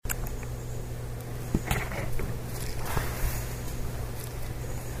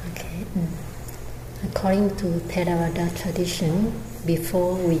According to Theravada tradition,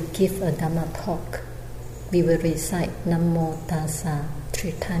 before we give a Dhamma talk, we will recite Namo Tassa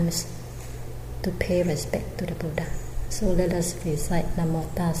 3 times to pay respect to the Buddha. So let us recite Namo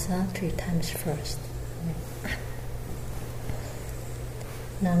Tassa 3 times first.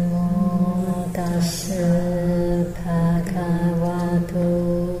 Namo Tassa Bhagavato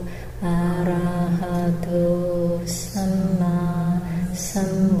Arahato Samma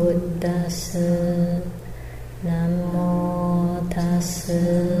Sambuddhassa. Namo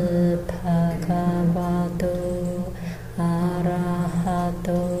Tassa Bhagavato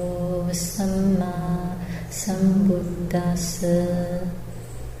Arahato Samma Sambuddhassa.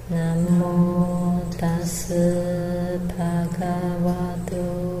 Namo Tassa Bhagavato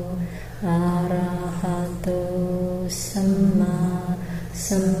Arahato Samma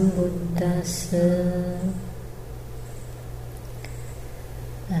Sambuddhassa.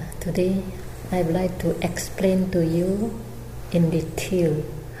 Today I would like to explain to you in detail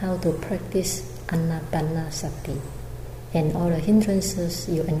how to practice Anapanasati and all the hindrances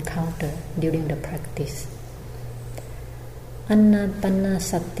you encounter during the practice.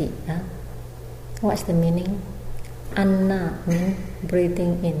 Anapanasati. What's the meaning? Anna means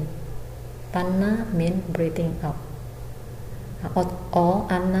breathing in. Pana means breathing out. Or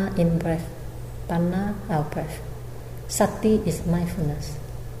Anna in breath. Pana out breath. Sati is mindfulness.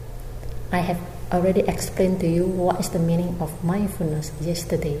 I have already explained to you what is the meaning of mindfulness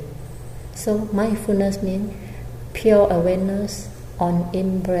yesterday. So mindfulness means pure awareness on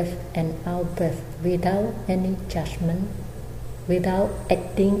in-breath and out-breath without any judgment, without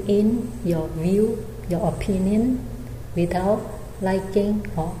acting in your view, your opinion, without liking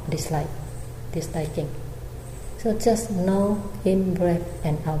or disliking. So just know in-breath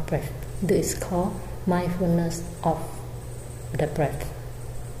and out-breath. This is called mindfulness of the breath.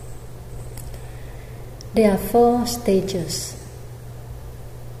 There are 4 stages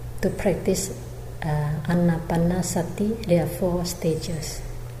to practice Anapanasati. There are 4 stages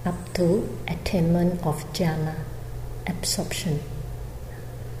up to attainment of jhana, absorption.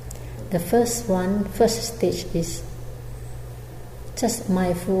 The first stage is just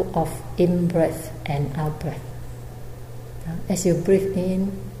mindful of in-breath and out-breath. As you breathe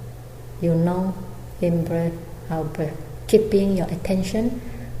in, you know in-breath, out-breath, keeping your attention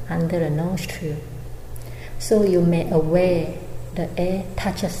under the nostril. So you may aware the air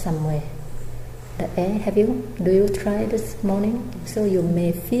touches somewhere. The air, do you try this morning? So you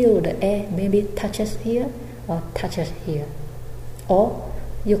may feel the air maybe touches here or touches here. Or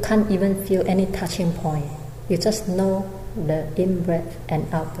you can't even feel any touching point. You just know the in-breath and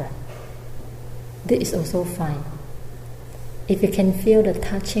out-breath. This is also fine. If you can feel the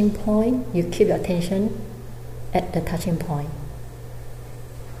touching point, you keep your attention at the touching point.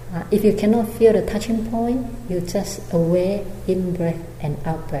 If you cannot feel the touching point, you just aware in-breath and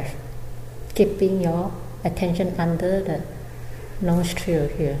out-breath, keeping your attention under the nostril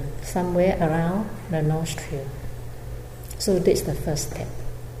here, somewhere around the nostril. So this is the first step.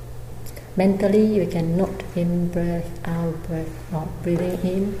 Mentally, you can note in-breath, out-breath, or breathing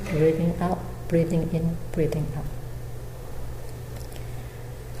in, breathing out, breathing in, breathing out.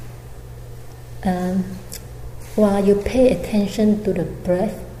 While you pay attention to the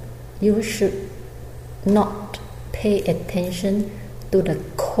breath, you should not pay attention to the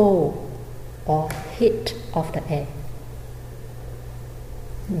cold or heat of the air.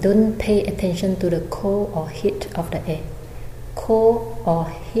 Don't pay attention to the cold or heat of the air. Cold or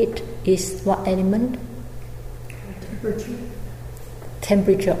heat is what element?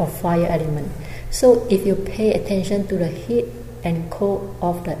 Temperature of fire element. So if you pay attention to the heat and cold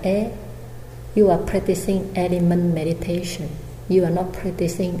of the air, you are practicing element meditation. You are not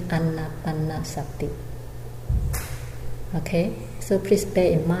practicing Anapanasati. Okay? So please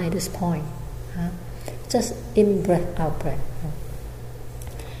bear in mind this point. Just in-breath, out-breath.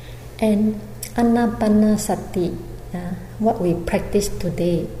 And Anapanasati, what we practice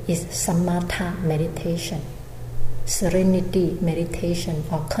today is Samatha meditation, serenity meditation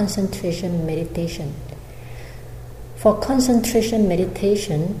or concentration meditation. For concentration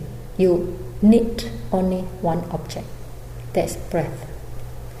meditation, you need only one object. That's breath.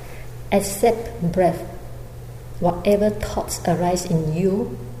 Except breath, whatever thoughts arise in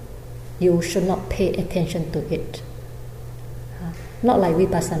you, you should not pay attention to it. Not like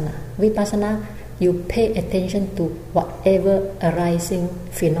Vipassana. Vipassana, you pay attention to whatever arising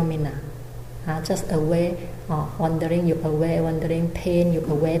phenomena. Just aware, wandering, you aware wandering, pain, you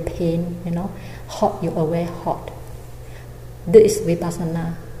aware pain, hot, you aware hot. This is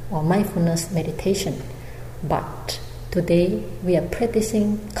Vipassana or mindfulness meditation. But Today we are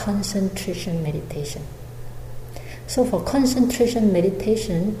practicing concentration meditation. So for concentration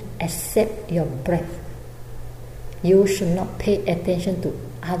meditation, accept your breath. You should not pay attention to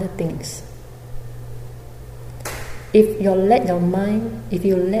other things. If you let your mind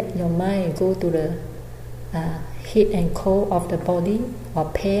go to the heat and cold of the body,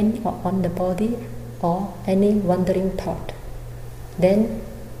 or pain or on the body, or any wandering thought, then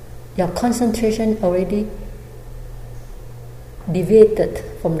your concentration already deviated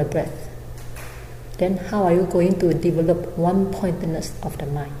from the breath. Then how are you going to develop one-pointedness of the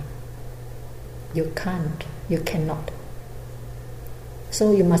mind? You can't, you cannot.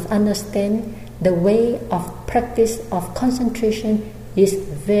 So you must understand the way of practice of concentration is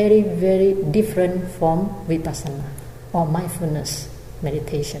very, very different from vipassana or mindfulness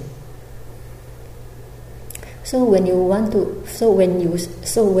meditation. So when you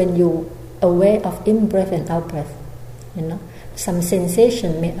aware of in-breath and out-breath, some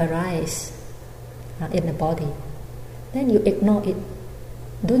sensation may arise in the body. Then you ignore it.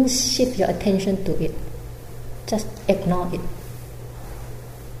 Don't shift your attention to it. Just ignore it.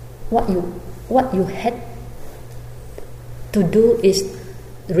 What you had to do is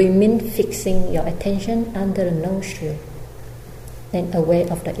remain fixing your attention under the nostril, then aware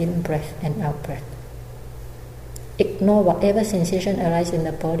of the in-breath and out-breath. Ignore whatever sensation arises in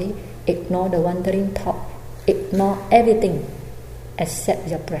the body, ignore the wandering thought, ignore everything except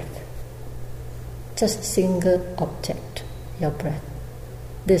your breath. Just single object, your breath.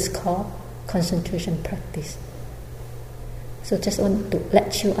 This is called concentration practice. So just want to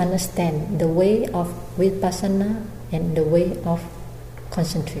let you understand the way of vipassana and the way of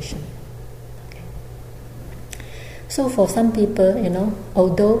concentration. Okay. So for some people,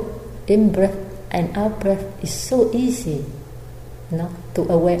 although in-breath and out-breath is so easy, to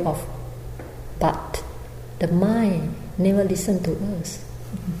aware of, but the mind never listens to us.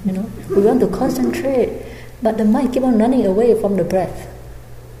 We want to concentrate, but the mind keep on running away from the breath.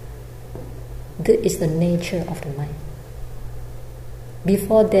 This is the nature of the mind.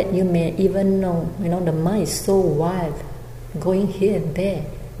 Before that, you may even know, the mind is so wild, going here and there.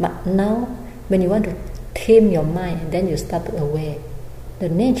 But now, when you want to tame your mind, then you start to aware. The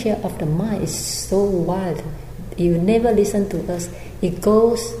nature of the mind is so wild. You never listen to us. It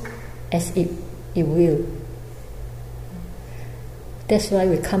goes as it will. That's why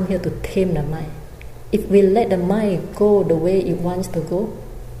we come here to tame the mind. If we let the mind go the way it wants to go,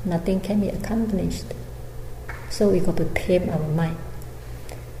 nothing can be accomplished. So we got to tame our mind.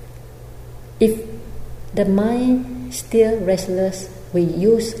 If the mind still restless, we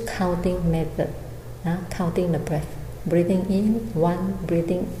use counting method, counting the breath. Breathing in, 1,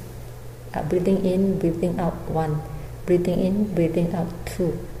 breathing in, breathing out, 1, breathing in, breathing out,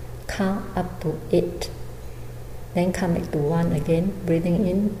 2. Count up to 8. Then come back to 1 again, breathing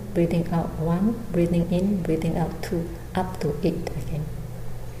in, breathing out, 1, breathing in, breathing out, 2, up to 8 again.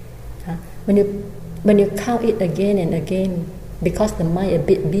 When you count it again and again, because the mind is a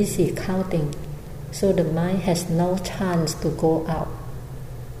bit busy counting, so the mind has no chance to go out.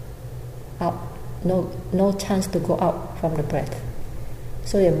 No chance to go out from the breath.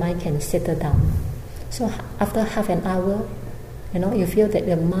 So your mind can settle down. So after half an hour, you feel that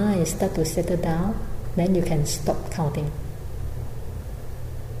the mind start to settle down, then you can stop counting.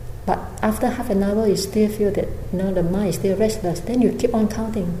 But after half an hour, you still feel that the mind is still restless, then you keep on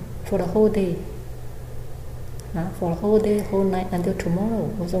counting for the whole day. For the whole day, whole night, until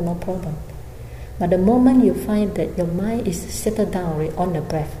tomorrow, also no problem. But the moment you find that your mind is settled down on the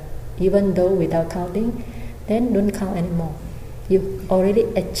breath, even though without counting, then don't count anymore. You already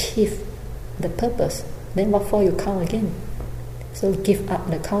achieved the purpose. Then what for you count again? So give up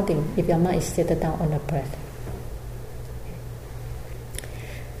the counting if your mind is settled down on the breath.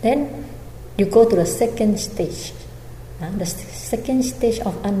 Then you go to the second stage. The second stage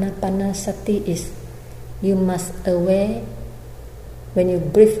of Anapanasati is you must aware when you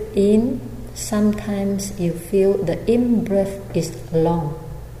breathe in, sometimes you feel the in-breath is long.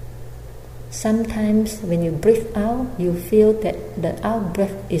 Sometimes when you breathe out, you feel that the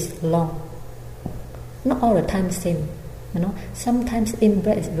out-breath is long. Not all the time same. Sometimes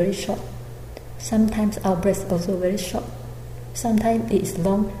in-breath is very short. Sometimes out-breath is also very short. Sometimes it is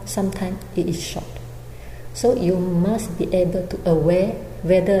long, sometimes it is short. So you must be able to aware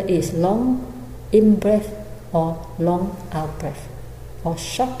whether it is long in-breath or long out-breath, or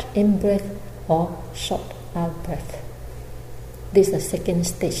short in-breath or short out-breath. This is the second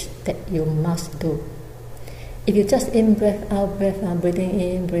stage that you must do. If you just in-breath, out-breath, breathing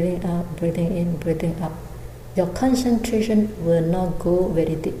in, breathing out, breathing in, breathing out, your concentration will not go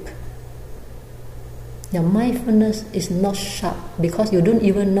very deep. Your mindfulness is not sharp because you don't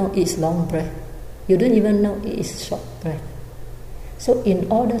even know it's long breath. You don't even know it is short breath. So in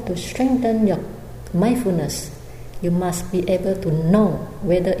order to strengthen your mindfulness, you must be able to know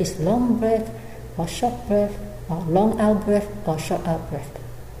whether it's long breath or short breath or long out breath or short out breath.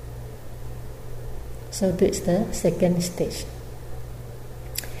 So this is the second stage.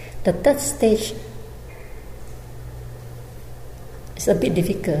 The third stage is a bit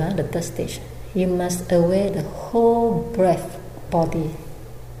difficult, the third stage. You must aware the whole breath body.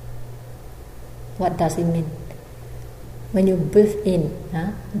 What does it mean? When you breathe in,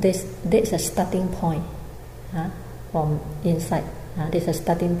 there's a starting point from inside. There's a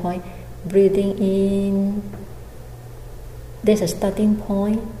starting point. Breathing in, there's a starting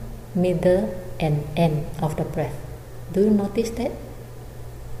point, middle and end of the breath. Do you notice that?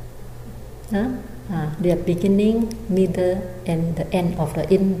 The beginning, middle and the end of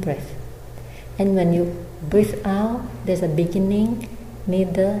the in-breath. And when you breathe out, there's a beginning,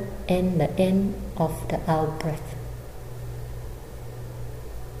 middle and the end of the out-breath.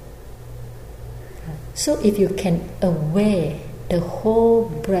 So if you can aware the whole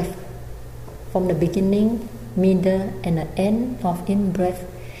breath from the beginning, middle and the end of in-breath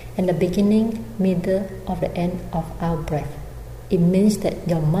and the beginning, middle of the end of out-breath, it means that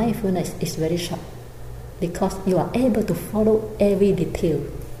your mindfulness is very sharp because you are able to follow every detail.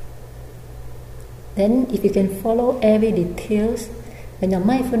 Then if you can follow every details, when your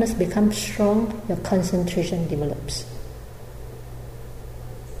mindfulness becomes strong, your concentration develops.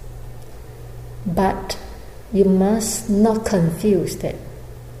 But you must not confuse that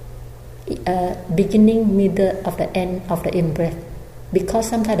beginning, middle of the end of the in-breath, because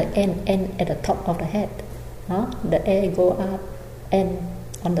sometimes the end at the top of the head. The air go up, end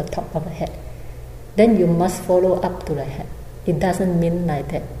on the top of the head. Then you must follow up to the head. It doesn't mean like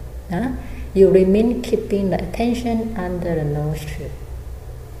that. You remain keeping the attention under the nostril.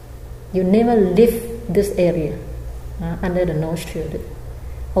 You never leave this area under the nostril.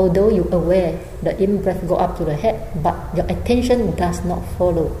 Although you aware the in-breath go up to the head, but your attention does not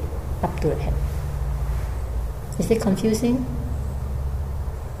follow up to the head. Is it confusing?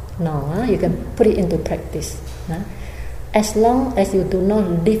 No, you can put it into practice. As long as you do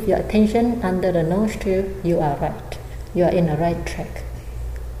not leave your attention under the nostril, you are right. You are in the right track.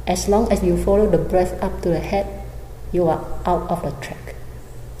 As long as you follow the breath up to the head, you are out of the track.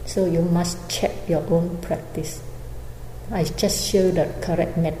 So you must check your own practice. I just show the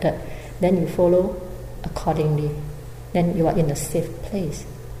correct method. Then you follow accordingly. Then you are in a safe place.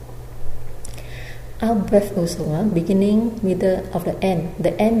 Out breath also, beginning, middle of the end.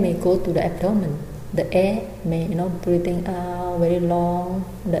 The end may go to the abdomen. The air may, breathing out very long.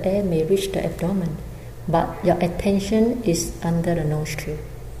 The air may reach the abdomen. But your attention is under the nostril.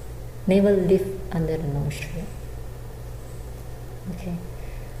 Never leave under the nostril. Okay.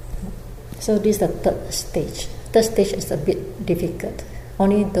 So this is the third stage. Third stage is a bit difficult.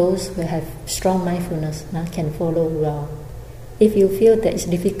 Only those who have strong mindfulness can follow well. If you feel that it's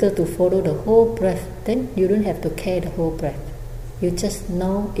difficult to follow the whole breath, then you don't have to carry the whole breath. You just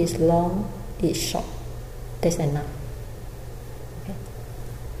know it's long, it's short. That's enough. Okay.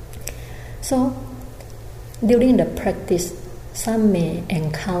 So, during the practice, some may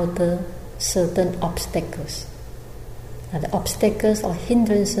encounter certain obstacles. The obstacles or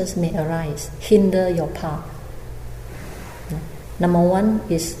hindrances may arise, hinder your path. Number one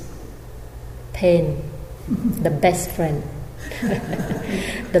is pain, the best friend.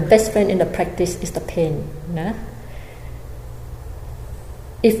 The best friend in the practice is the pain.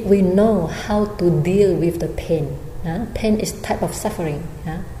 If we know how to deal with the pain, pain is type of suffering,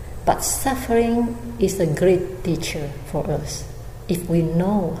 but suffering is a great teacher for us if we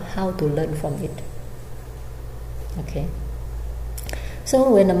know how to learn from it. Okay.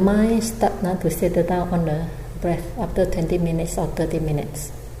 So when the mind starts to settle down on the breath after 20 minutes or 30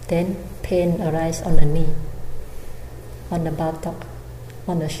 minutes, then pain arises on the knee, on the buttock,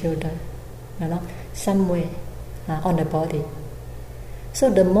 on the shoulder, somewhere on the body. So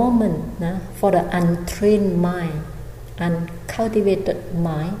the moment for the untrained mind, uncultivated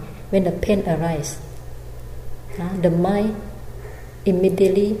mind, when the pain arises, the mind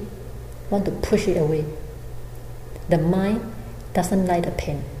immediately want to push it away. The mind doesn't like the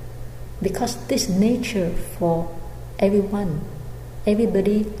pain because this nature for everyone.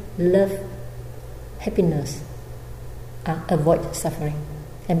 Everybody loves happiness, avoid suffering,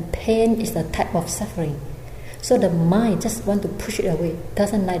 and pain is a type of suffering. So the mind just want to push it away,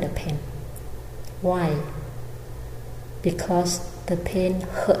 doesn't like the pain. Why? Because the pain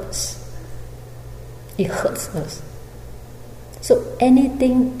hurts. It hurts us. So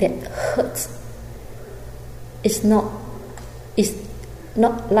anything that hurts is not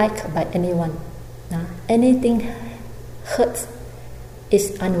liked by anyone. Anything hurts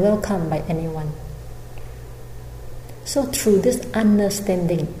is unwelcome by anyone. So through this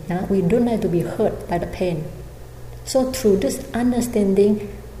understanding, we don't have to be hurt by the pain. So through this understanding,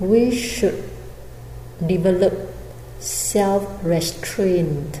 we should develop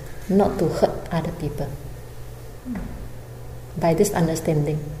self-restraint, not to hurt other people. By this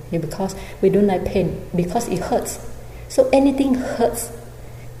understanding, because we don't like pain, because it hurts. So anything hurts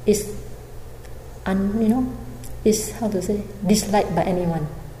is, disliked by anyone.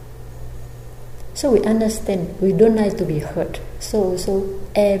 So we understand we don't like to be hurt. So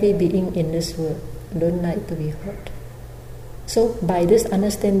every being in this world don't like to be hurt. So by this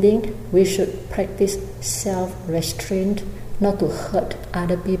understanding, we should practice self-restraint, not to hurt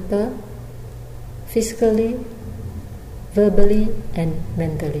other people, physically, verbally, and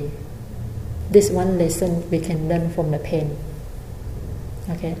mentally. This one lesson we can learn from the pain.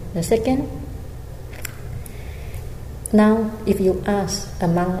 Okay. The second, now if you ask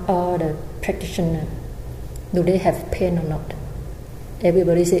among all the practitioners, do they have pain or not?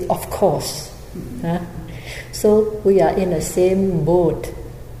 Everybody say, of course. So we are in the same boat.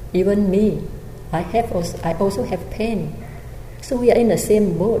 Even me, I also have pain. So we are in the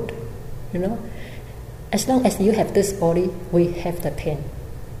same boat. As long as you have this body, we have the pain.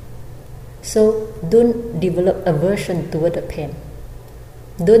 So don't develop aversion toward the pain.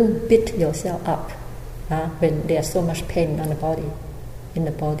 Don't beat yourself up when there's so much pain in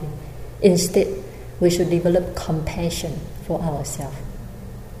the body. Instead, we should develop compassion for ourselves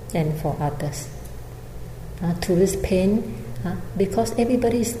and for others. Through this pain, because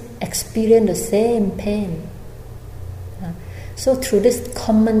everybody is experiencing the same pain. So through this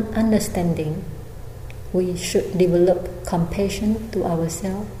common understanding, we should develop compassion to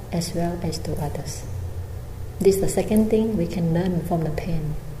ourselves as well as to others. This is the second thing we can learn from the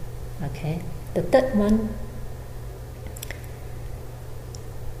pain. Okay. The third one,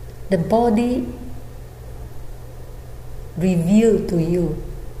 the body reveals to you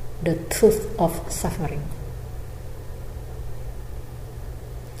the truth of suffering.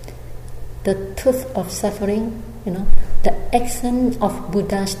 The truth of suffering, the essence of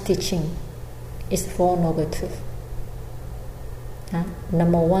Buddha's teaching is Four Noble Truths.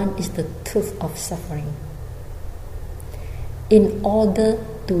 Number one is the truth of suffering. In order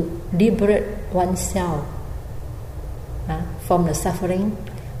to liberate oneself from the suffering,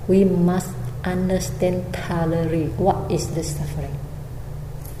 we must understand thoroughly what is this suffering.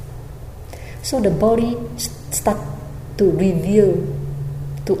 So the body starts to reveal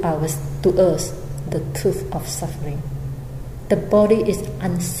to us the truth of suffering. The body is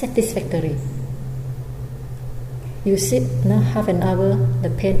unsatisfactory. You sit half an hour,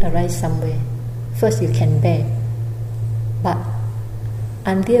 the pain arises somewhere. First you can bear, but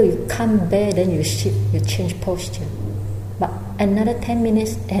until you can't bear, then you shift, you change posture. But another 10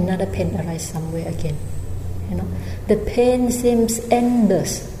 minutes, another pain arises somewhere again. The pain seems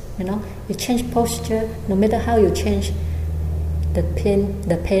endless. You change posture, no matter how you change, the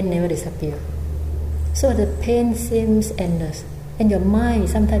pain never disappears. So the pain seems endless, and your mind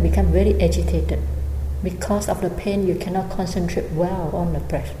sometimes becomes very agitated. Because of the pain, you cannot concentrate well on the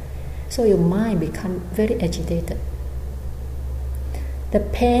breath. So your mind becomes very agitated. The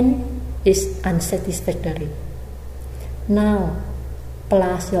pain is unsatisfactory. Now,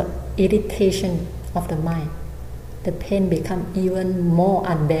 plus your irritation of the mind, the pain becomes even more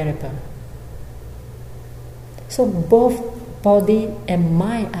unbearable. So both body and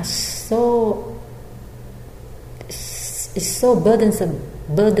mind are so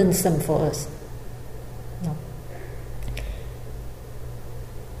burdensome for us.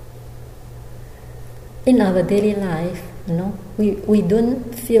 In our daily life, we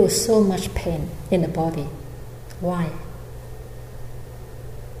don't feel so much pain in the body. Why?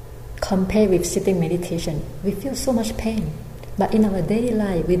 Compared with sitting meditation, we feel so much pain. But in our daily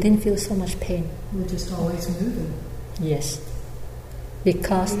life, we didn't feel so much pain. We're just always moving. Yes.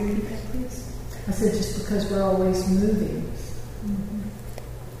 Because... I said just because we're always moving. Mm-hmm.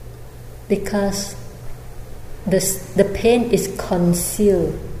 Because the pain is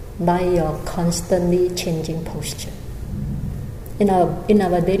concealed by your constantly changing posture. In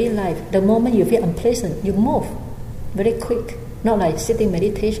our daily life, the moment you feel unpleasant, you move very quick. Not like sitting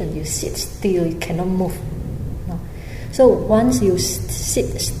meditation, you sit still, you cannot move. No. So once you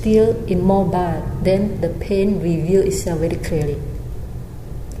sit still, immobile, then the pain reveals itself very clearly.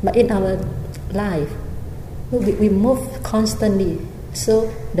 But in our life, we move constantly,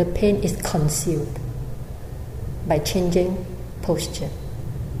 so the pain is concealed by changing posture.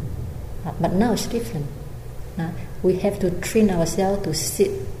 But now it's different. We have to train ourselves to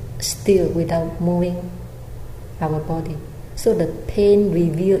sit still without moving our body. So the pain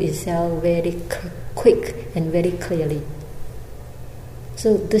reveals itself very quick and very clearly.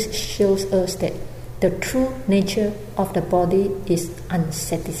 So this shows us that the true nature of the body is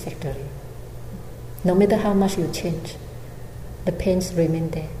unsatisfactory. No matter how much you change, the pains remain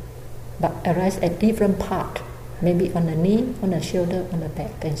there, but arise at different part, maybe on the knee, on the shoulder, on the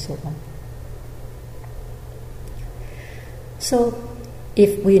back, and so on. So,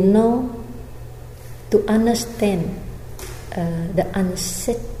 if we know to understand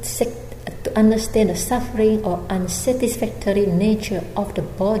to understand the suffering or unsatisfactory nature of the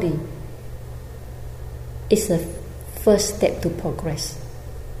body, is the first step to progress.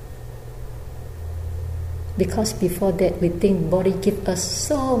 Because before that, we think body gives us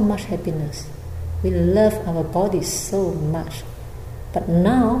so much happiness. We love our body so much. But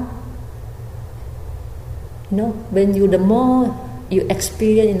now, when the more you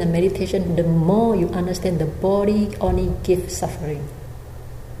experience in the meditation, the more you understand the body only gives suffering.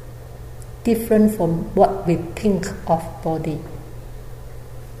 Different from what we think of body.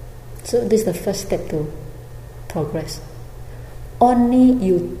 So this is the first step to progress. Only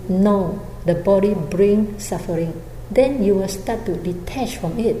you know the body brings suffering, then you will start to detach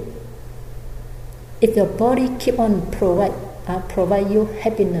from it. If your body keep on provide you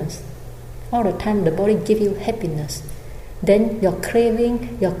happiness, all the time the body give you happiness, then your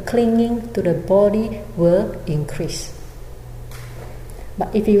craving, your clinging to the body will increase.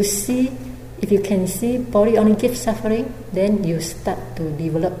 But if you can see body only gives suffering, then you start to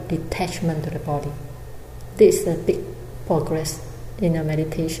develop detachment to the body. This is a big progress in your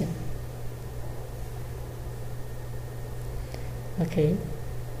meditation. Okay.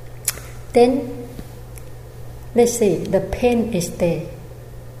 Then, let's say the pain is there.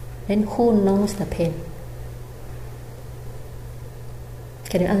 Then who knows the pain?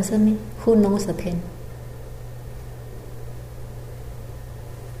 Can you answer me? Who knows the pain?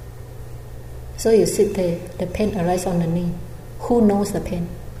 So you sit there, the pain arises on the knee. Who knows the pain?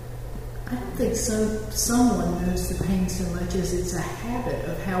 I don't think someone knows the pain so much as it's a habit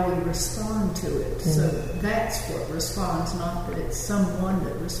of how we respond to it. So that's what responds, not that it's someone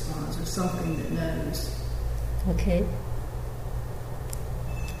that responds or something that knows. Okay.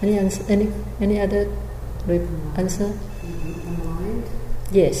 Any answer? Any other answer? The mind.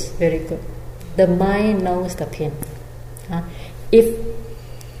 Yes, very good. The mind knows the pain. If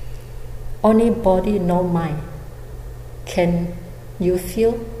only body, no mind, can you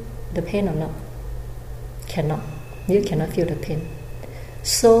feel the pain or not? Cannot. You cannot feel the pain.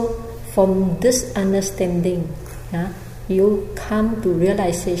 So from this understanding, you come to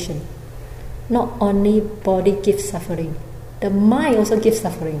realization. Not only body gives suffering, the mind also gives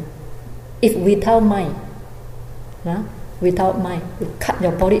suffering. If without mind, you cut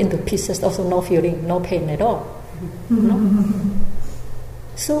your body into pieces, also no feeling, no pain at all.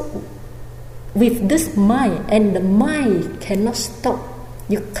 So with this mind, and the mind cannot stop.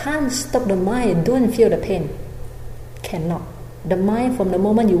 You can't stop the mind, don't feel the pain. Cannot. The mind, from the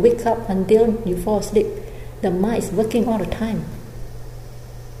moment you wake up until you fall asleep, the mind is working all the time.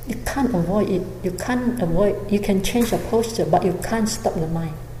 You can't avoid it. You can change your posture, but you can't stop the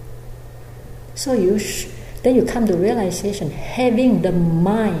mind. So then you come to realization, having the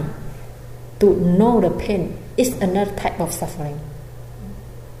mind to know the pain is another type of suffering.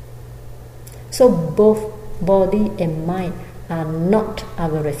 So both body and mind are not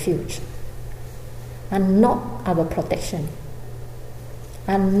our refuge, are not our protection,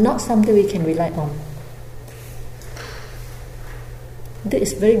 are not something we can rely on.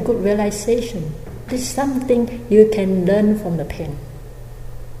 This is very good realization. This is something you can learn from the pain.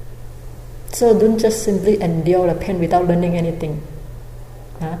 So don't just simply endure the pain without learning anything.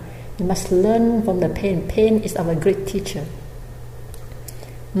 You must learn from the pain. Pain is our great teacher.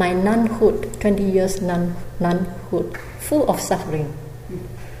 My nunhood, 20 years nunhood, full of suffering.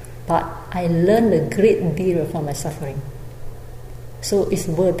 But I learned a great deal from my suffering. So it's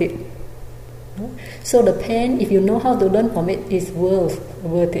worth it. So the pain, if you know how to learn from it, is worth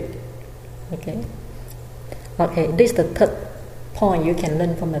it. Okay, this is the third point you can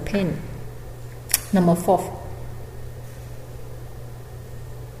learn from the pain. Number 4.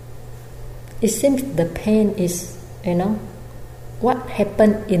 It seems the pain is, what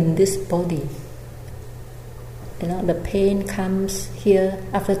happened in this body. The pain comes here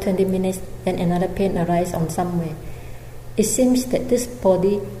after 20 minutes, then another pain arises on somewhere. It seems that this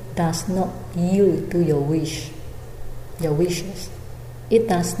body does not yield to your wishes. It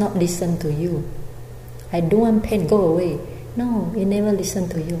does not listen to you. I don't want pain, go away. No, it never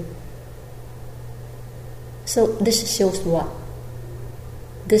listens to you. So this shows what?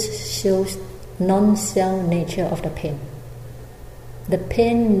 This shows non-self nature of the pain. The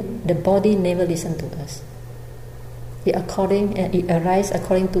pain, the body never listens to us. It arises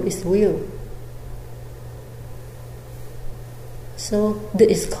according to its will. So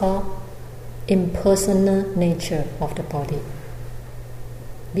this is called impersonal nature of the body.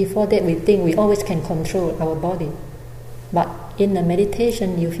 Before that, we think we always can control our body. But in the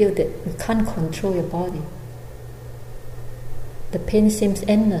meditation, you feel that you can't control your body. The pain seems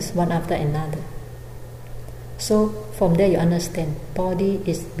endless, one after another. So from there you understand, body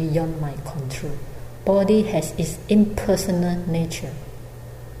is beyond my control. Body has its impersonal nature.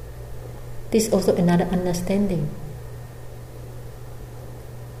 This is also another understanding.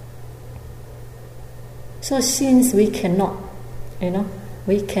 So since we cannot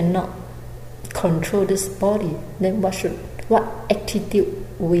control this body, then what attitude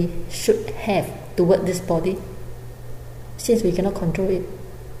we should have toward this body? Since we cannot control it,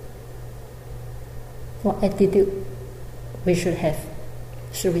 what attitude we should have?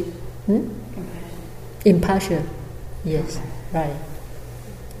 Should we? Impartial. Yes, right.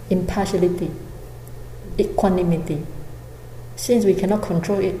 Impartiality, equanimity. Since we cannot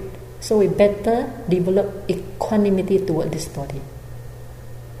control it, so we better develop equanimity toward this body.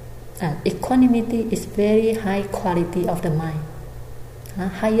 Equanimity is very high quality of the mind,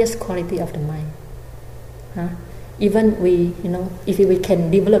 highest quality of the mind. Even if we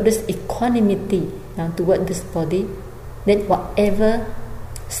can develop this equanimity toward this body, then whatever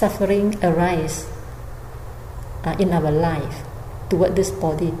suffering arises in our life toward this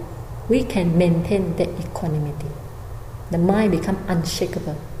body, we can maintain that equanimity. The mind becomes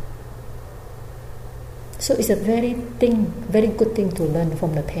unshakable. So it's a very good thing to learn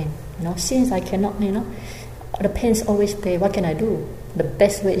from the pain. Since I cannot, the pain is always there. What can I do? The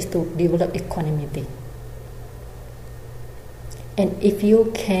best way is to develop equanimity. And if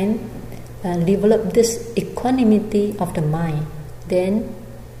you can develop this equanimity of the mind, then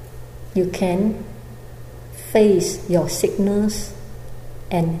you can face your sickness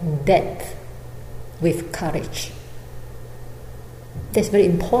and death with courage. That's very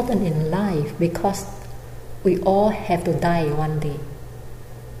important in life, because we all have to die one day.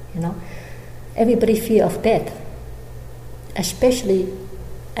 Everybody fear of death, especially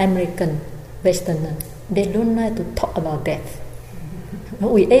American Westerner. They don't like to talk about death.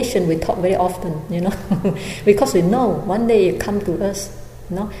 We Asian, we talk very often, because we know one day it come to us.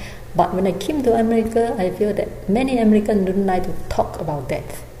 But when I came to America, I feel that many Americans don't like to talk about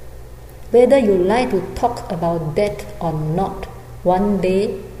death. Whether you like to talk about death or not, one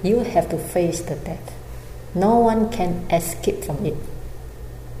day you have to face the death. No one can escape from it.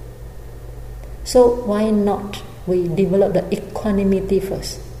 So why not we develop the equanimity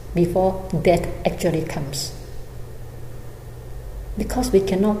first before death actually comes? Because we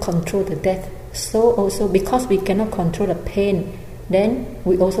cannot control the death, so also because we cannot control the pain, then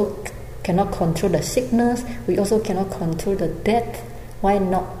we also cannot control the sickness, we also cannot control the death. Why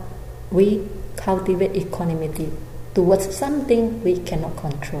not we cultivate equanimity towards something we cannot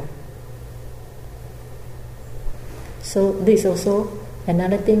control? So this is also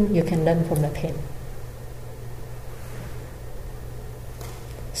another thing you can learn from the pain.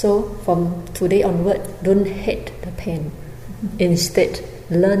 So from today onward, don't hate the pain. Instead,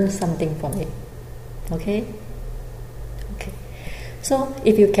 learn something from it. Okay? So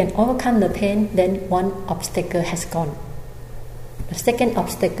if you can overcome the pain, then one obstacle has gone. The second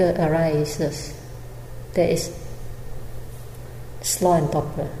obstacle arises. There is slow and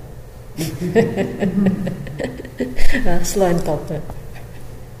torpor. Slow and torpor.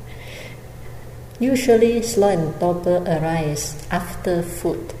 Usually slow and torpor arise after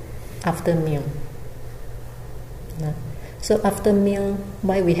food, after meal. So after meal,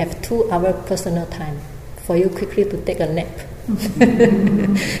 why we have 2 hour personal time for you quickly to take a nap.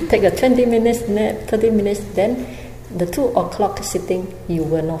 Take a 20 minutes nap, 30 minutes, then the 2 o'clock sitting, you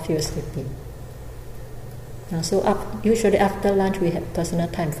will not feel sleepy. So usually after lunch, we have personal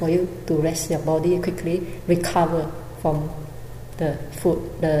time for you to rest your body, quickly recover from the food,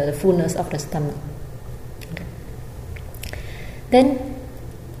 the fullness of the stomach. Okay. Then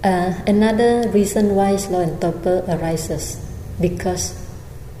another reason why slow and torpor arises, because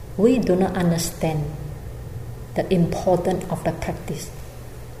we do not understand the importance of the practice.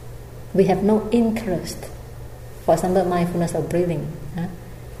 We have no interest. For example, mindfulness of breathing.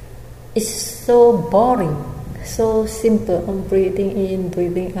 It's so boring, so simple. Breathing in,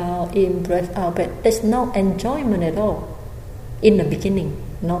 breathing out, in, breath out. But there's no enjoyment at all. In the beginning,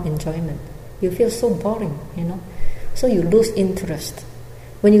 no enjoyment. You feel so boring, So you lose interest.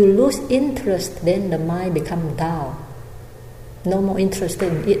 When you lose interest, then the mind becomes dull. No more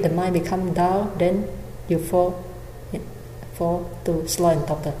interested in it, the mind becomes dull, then you fall to slow and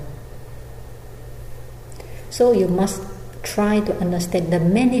torpor. So you must try to understand the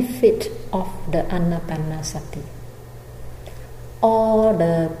benefit of the Anapanasati. All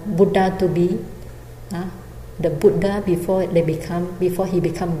the Buddha to be, the Buddha before he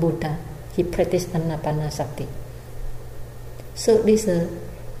become Buddha, he practiced Anapanasati. So this is a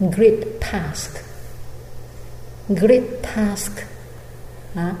great task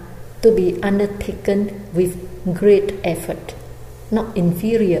to be undertaken with great effort, not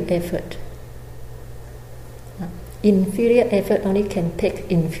inferior effort. Inferior effort only can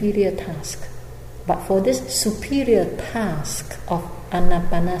take inferior task. But for this superior task of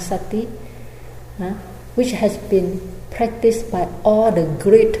Anapanasati, which has been practiced by all the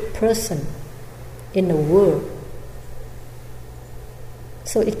great persons in the world,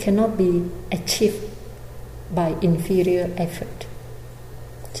 so it cannot be achieved by inferior effort.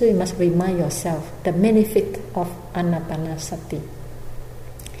 So you must remind yourself the benefit of Anapanasati,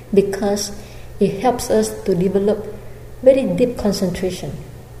 because it helps us to develop very deep concentration.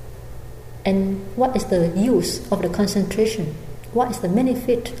 And what is the use of the concentration? What is the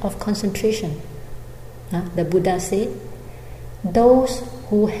benefit of concentration? The Buddha said, those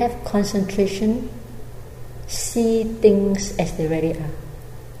who have concentration see things as they really are.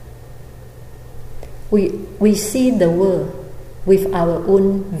 We see the world with our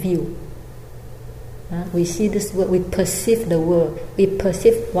own view. We see this world, we perceive the world, we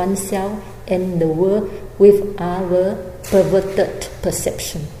perceive oneself and the world with our perverted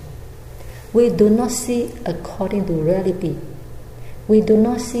perception. We do not see according to reality. We do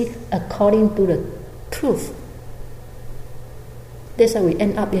not see according to the truth. That's why we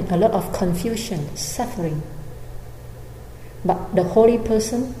end up in a lot of confusion, suffering. But the holy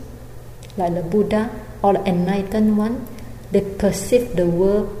person, like the Buddha or the enlightened one, they perceive the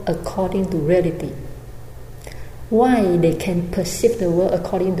world according to reality. Why they can perceive the world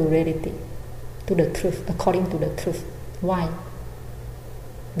according to reality? To the truth, according to the truth. Why?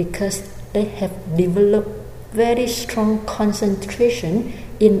 Because they have developed very strong concentration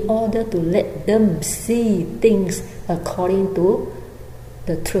in order to let them see things according to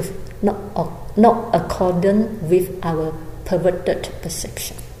the truth, not according with our perverted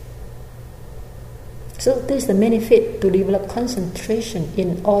perception. So this is the benefit to develop concentration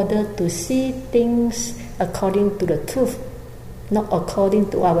in order to see things according to the truth, not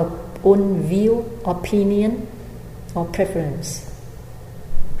according to our own view, opinion, or preference.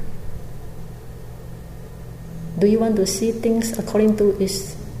 Do you want to see things according to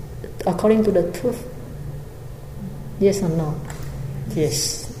the truth? Yes or no?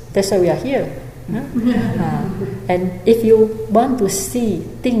 Yes. That's why we are here. And if you want to see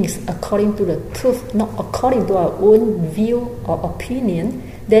things according to the truth, not according to our own view or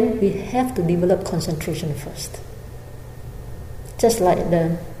opinion, then we have to develop concentration first. Just like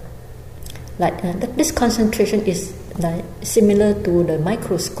this concentration is like similar to the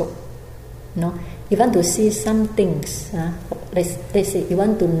microscope. You want to see some things. Let's say you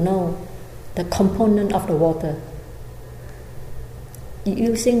want to know the component of the water.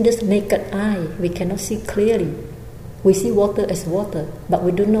 Using this naked eye, we cannot see clearly. We see water as water, but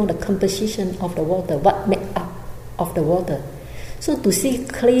we don't know the composition of the water, what makes up of the water. So to see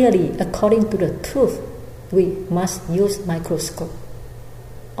clearly according to the truth, we must use microscope.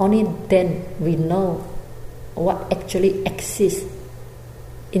 Only then we know what actually exists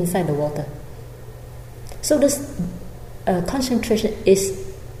inside the water. So this concentration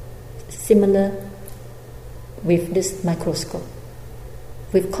is similar with this microscope.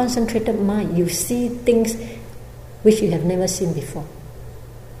 With concentrated mind, you see things which you have never seen before.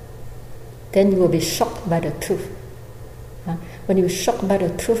 Then you will be shocked by the truth. When you're shocked by the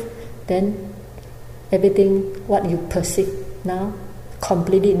truth, then everything what you perceive now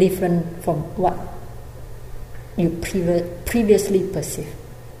completely different from what you previously perceived.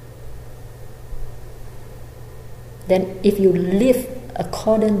 Then if you live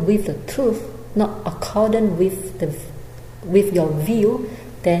according with the truth, not according with your view,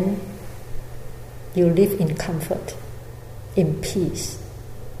 then you live in comfort, in peace,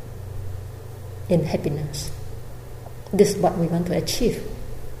 in happiness. This is what we want to achieve.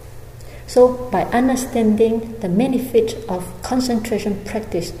 So by understanding the benefit of concentration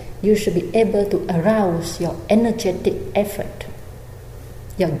practice, you should be able to arouse your energetic effort,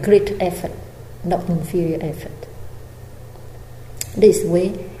 your great effort, not inferior effort. This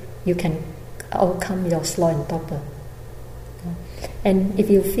way you can overcome your slow and torpor. And if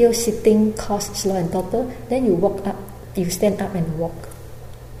you feel sitting causes slow and torpor, then you walk up, you stand up and walk.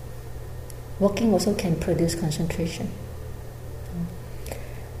 Walking also can produce concentration.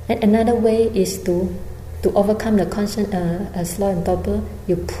 And another way is to overcome the slow and torpor.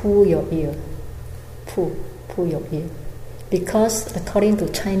 You pull your ear, pull your ear, because according to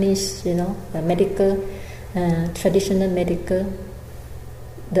Chinese, the medical, traditional medical,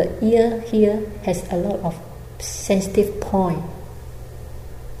 the ear here has a lot of sensitive point.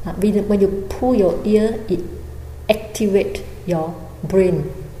 When you pull your ear, it activates your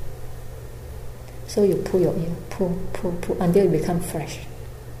brain. So you pull your ear, pull until it becomes fresh.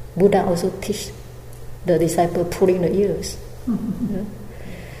 Buddha also teach the disciple pulling the ears.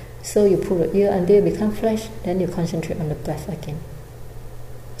 So you pull the ear until it becomes fresh, then you concentrate on the breath again.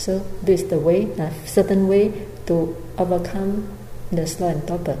 So this is the way, a certain way to overcome the slow and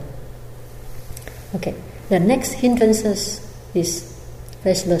torpor. Okay, the next hindrances is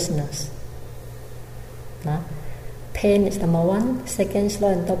restlessness. Pain is number 1, second slow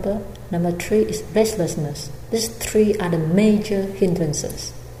and torpor, number 3 is restlessness. These 3 are the major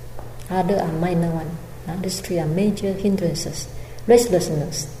hindrances. Other are minor ones. These 3 are major hindrances.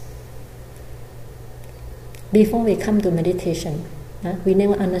 Restlessness. Before we come to meditation, we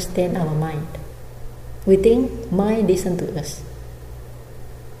never understand our mind. We think mind listens to us.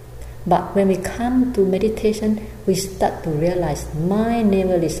 But when we come to meditation, we start to realize mind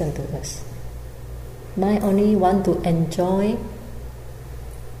never listens to us. Mind only want to enjoy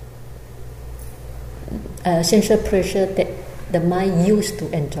sensual pleasure that the mind used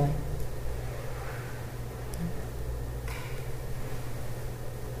to enjoy.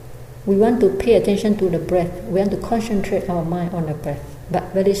 We want to pay attention to the breath. We want to concentrate our mind on the breath.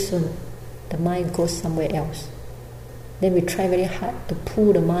 But very soon, the mind goes somewhere else. Then we try very hard to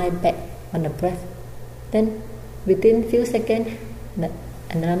pull the mind back on the breath. Then within few seconds,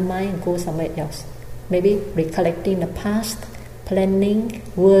 another mind goes somewhere else. Maybe recollecting the past, planning,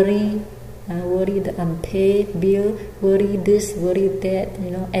 worry the unpaid bill, worry this, worry that,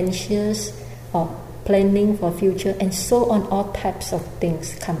 anxious, or planning for future, and so on. All types of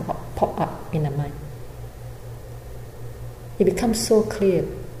things pop up in the mind. It becomes so clear.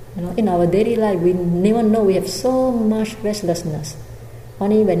 In our daily life, we never know we have so much restlessness.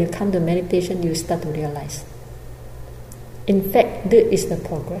 Only when you come to meditation, you start to realize. In fact, this is the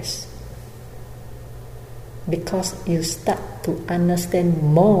progress. Because you start to understand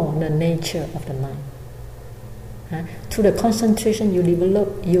more the nature of the mind. Through the concentration you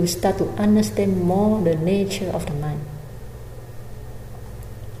develop, you start to understand more the nature of the mind.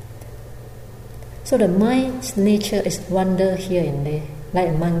 So the mind's nature is wander here and there, like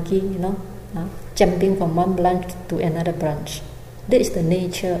a monkey, jumping from one branch to another branch. This is the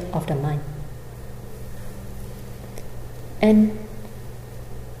nature of the mind. And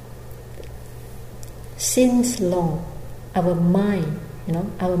since long, our mind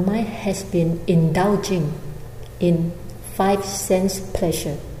has been indulging in 5 sense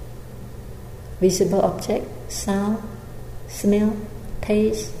pleasure: visible object, sound, smell,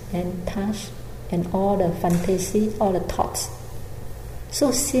 taste, and touch, and all the fantasy, all the thoughts.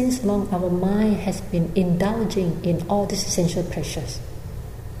 So since long, our mind has been indulging in all these sensual pleasures.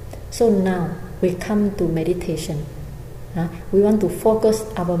 So now we come to meditation. We want to focus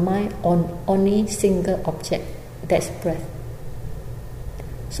our mind on only single object, that's breath.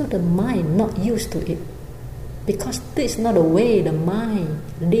 So the mind not used to it, because this is not the way the mind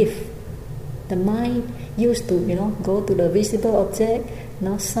live. The mind used to go to the visible object,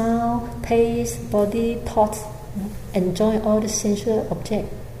 sound, taste, body, thoughts, enjoy all the sensual object.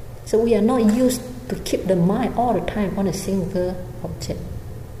 So we are not used to keep the mind all the time on a single object,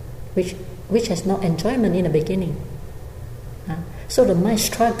 which has no enjoyment in the beginning. So the mind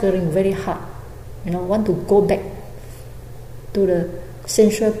struggling very hard, want to go back to the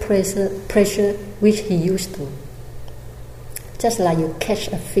sensual pressure which he used to. Just like you catch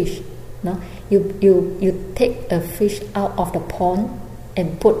a fish, you take a fish out of the pond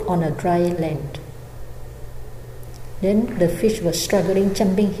and put on a dry land. Then the fish was struggling,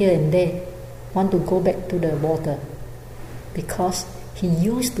 jumping here and there, want to go back to the water, because he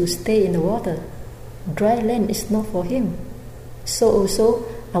used to stay in the water. Dry land is not for him. So also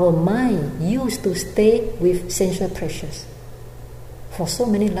our mind used to stay with sensual pleasures for so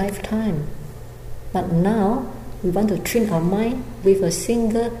many lifetimes. But now we want to train our mind with a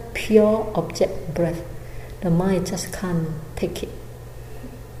single pure object, breath. The mind just can't take it.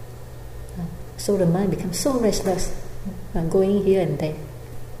 So the mind becomes so restless, going here and there.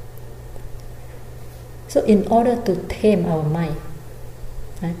 So in order to tame our mind,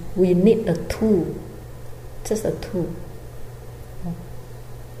 we need a tool, just a tool.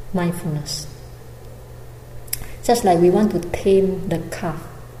 Mindfulness. Just like we want to tame the calf,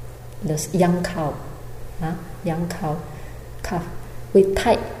 the young cow, young cow, calf. We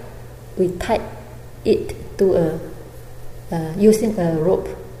tie it to using a rope,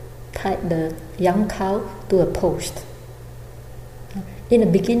 tie the young cow to a post. In the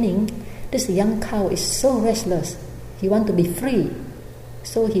beginning, this young cow is so restless. He want to be free,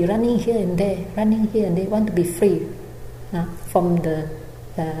 so he running here and there, want to be free from the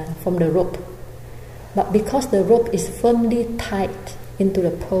rope. But because the rope is firmly tied into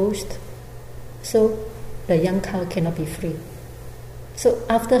the post, so the young cow cannot be free. So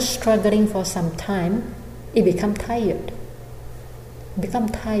after struggling for some time, it become tired.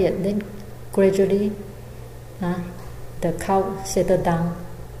 Then gradually the cow settled down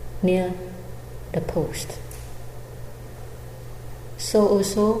near the post. So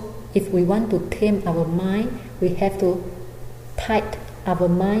also, if we want to tame our mind, we have to tie our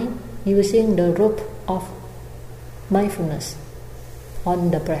mind using the rope of mindfulness on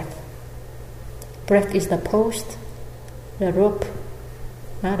the breath. Breath is the post, the rope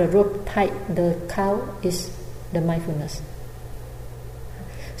tied the cow is the mindfulness.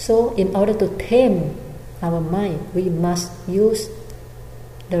 So in order to tame our mind, we must use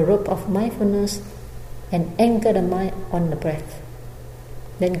the rope of mindfulness and anchor the mind on the breath.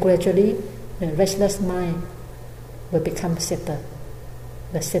 Then gradually the restless mind will become settled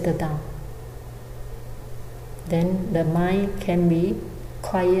down. Then the mind can be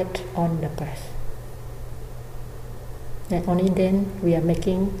quiet on the breath. And only then we are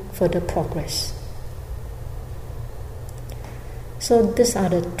making further progress. So these are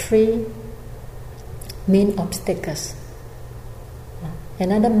the three main obstacles.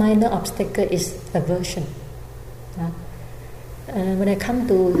 Another minor obstacle is aversion. When I come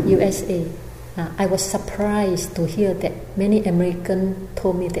to USA, I was surprised to hear that many Americans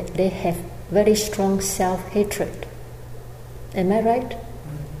told me that they have very strong self-hatred. Am I right?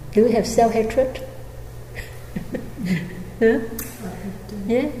 Do you have self-hatred? Huh?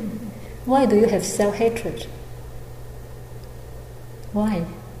 Yeah? Why do you have self-hatred? Why?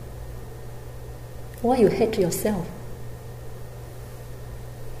 Why you hate yourself?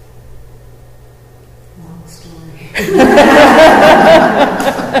 Long story.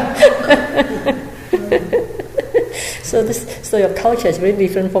 So your culture is very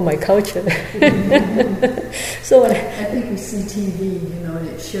different from my culture. So I think we see TV, and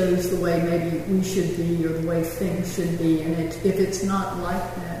it shows the way maybe we should be or the way things should be, and if it's not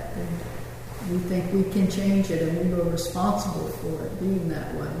like that, then we think we can change it, and we are responsible for it being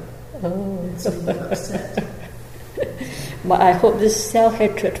that way. Oh. And so we get upset. But I hope this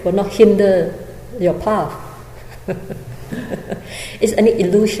self-hatred will not hinder your path. It's an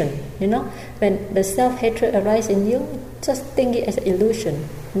illusion, When the self-hatred arises in you, just think it as an illusion,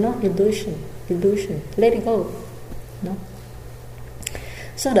 illusion. Let it go,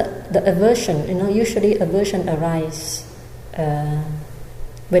 So the aversion, usually aversion arises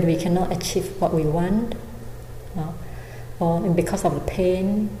when we cannot achieve what we want, or because of the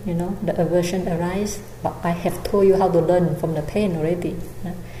pain, the aversion arises. But I have told you how to learn from the pain already.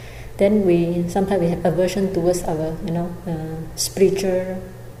 Then sometimes we have aversion towards our, spiritual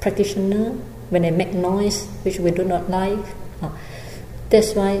practitioner when they make noise which we do not like.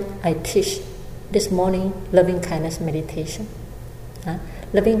 That's why I teach this morning loving kindness meditation.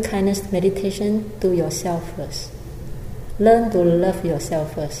 Loving kindness meditation to yourself first. Learn to love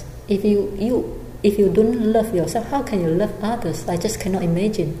yourself first. If you don't love yourself, how can you love others? I just cannot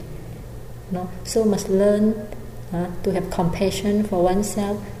imagine. So must learn to have compassion for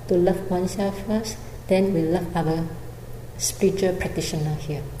oneself, to love oneself first. Then we love our spiritual practitioner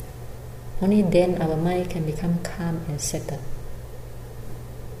here. Only then our mind can become calm and settled.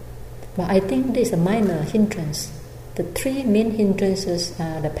 But I think this is a minor hindrance. The three main hindrances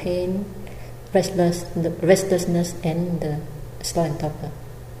are the pain, the restlessness, and the slow and torpor.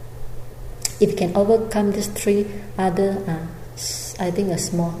 If you can overcome these three other, I think, are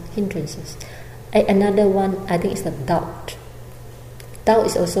small hindrances. Another one, I think, is the doubt. Doubt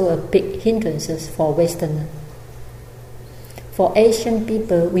is also a big hindrance for Westerners. For Asian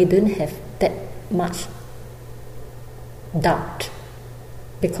people, we don't have that much doubt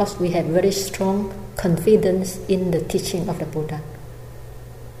because we have very strong confidence in the teaching of the Buddha.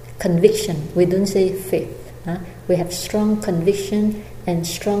 Conviction, we don't say faith. We have strong conviction and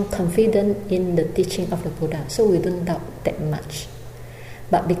strong confidence in the teaching of the Buddha, so we don't doubt that much.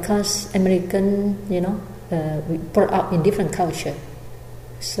 But because American, we brought up in different culture,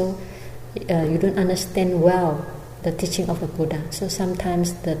 so you don't understand well the teaching of the Buddha. So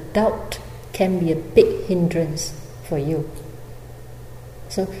sometimes the doubt can be a big hindrance for you.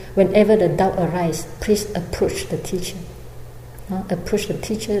 So whenever the doubt arises, please approach the teacher. Approach the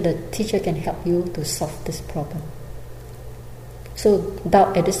teacher can help you to solve this problem. So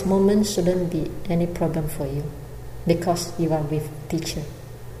doubt at this moment shouldn't be any problem for you, because you are with teacher.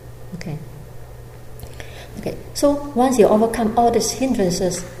 Okay. So once you overcome all these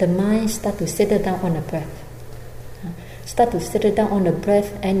hindrances, the mind start to settle down on the breath. Start to settle down on the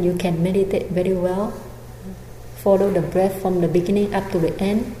breath, and you can meditate very well. Follow the breath from the beginning up to the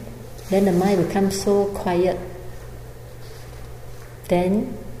end. Then the mind becomes so quiet.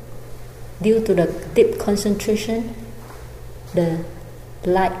 Then, due to the deep concentration, the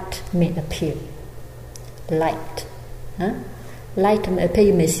light may appear. Light may appear.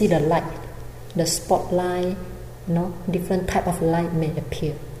 You may see the light, the spotlight. Different type of light may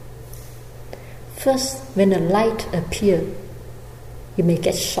appear. First, when the light appear, you may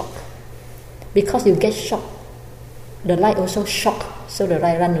get shocked. Because you get shocked, the light also shocked, so the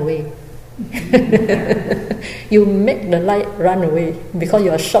light run away. You make the light run away because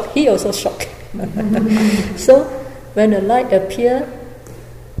you are shocked. He also shocked. So when the light appear,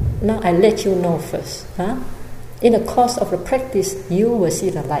 now I let you know first. In the course of the practice, you will see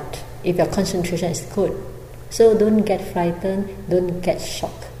the light if your concentration is good. So don't get frightened, don't get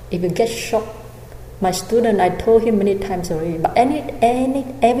shocked. If you get shocked, my student, I told him many times already, but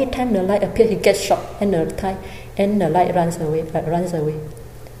every time the light appears, he gets shocked, and the light runs away.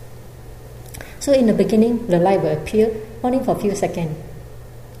 So in the beginning, the light will appear only for a few seconds,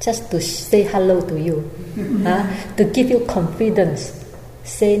 just to say hello to you, to give you confidence,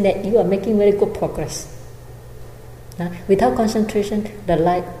 saying that you are making very good progress. Without concentration, the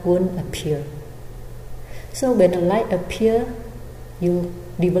light won't appear. So when the light appears, you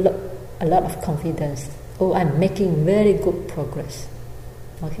develop a lot of confidence. Oh, I'm making very good progress.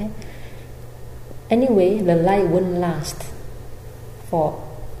 Okay. Anyway, the light won't last for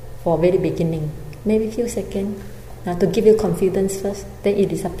very beginning, maybe a few seconds. Now to give you confidence first, then it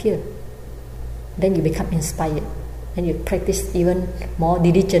disappears. Then you become inspired, and you practice even more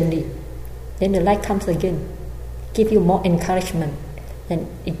diligently. Then the light comes again, give you more encouragement, and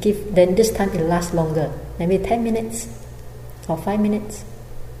then this time it lasts longer, maybe 10 minutes or 5 minutes.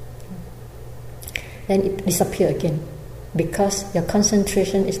 Then it disappears again, because your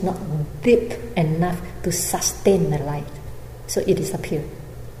concentration is not deep enough to sustain the light, so it disappears.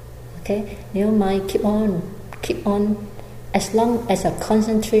 Okay, your mind keep on. As long as your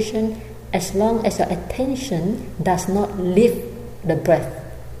concentration, as long as your attention does not leave the breath,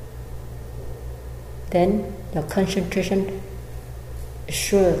 then your concentration is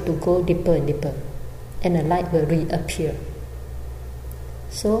sure to go deeper and deeper, and the light will reappear.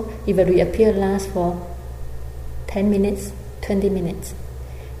 So it will reappear, last for 10 minutes, 20 minutes.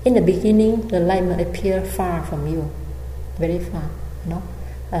 In the beginning, the light will appear far from you, very far,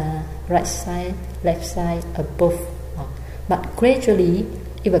 right side, left side, above. But gradually,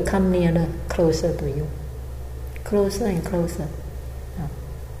 it will come nearer, closer to you, closer and closer.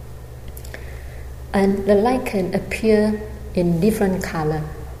 And the light can appear in different color.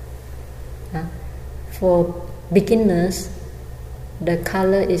 For beginners, the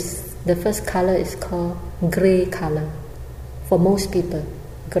first color is called gray color. For most people,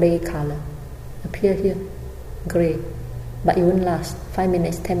 gray color appear here, gray, but it won't last 5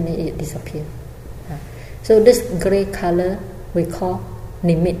 minutes, 10 minutes, it disappears. So this gray color we call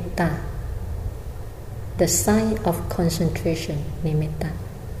nimitta, the sign of concentration, nimitta,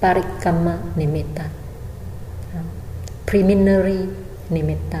 parikama nimitta, preliminary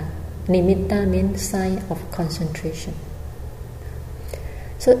nimitta. Nimitta means sign of concentration.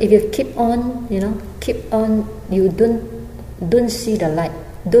 So if you keep on, you don't see the light,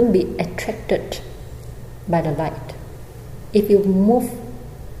 don't be attracted by the light. If you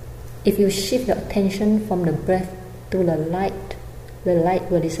shift your attention from the breath to the light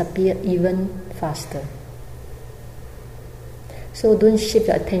will disappear even faster. So don't shift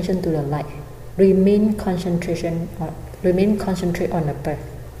your attention to the light. Remain concentrated on the breath.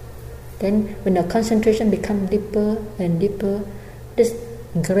 Then when the concentration becomes deeper and deeper, this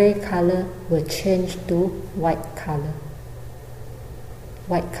gray color will change to white color,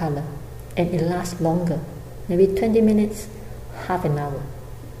 and it lasts longer, maybe 20 minutes, half an hour.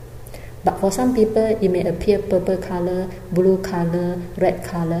 But for some people, it may appear purple color, blue color, red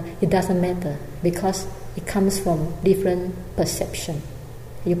color. It doesn't matter, because it comes from different perception.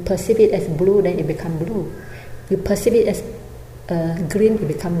 You perceive it as blue, then it becomes blue. You perceive it as green, it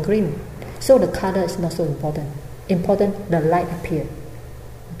becomes green. So the color is not so important. Important, the light appear.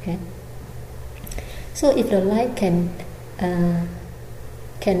 Okay. So if the light can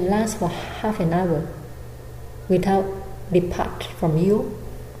last for half an hour without depart from you,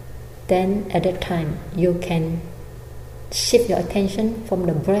 then at that time you can shift your attention from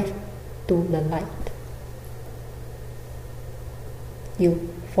the breath to the light. You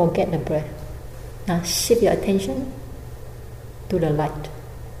forget the breath. Now shift your attention to the light.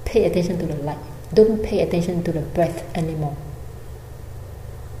 Pay attention to the light. Don't pay attention to the breath anymore.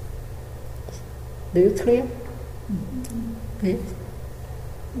 Do you clear? Mm-hmm. Yes.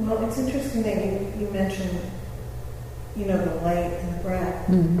 Well, it's interesting that you mentioned, the light and the breath,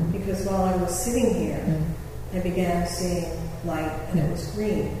 Mm-hmm. because while I was sitting here, I began seeing light, and it was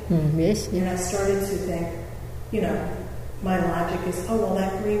green. Yes. And I started to think, my logic is,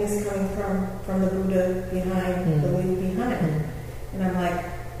 that green is coming from the Buddha behind, the lady behind. And I'm like,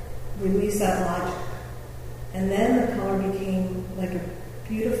 release that logic. And then the color became like a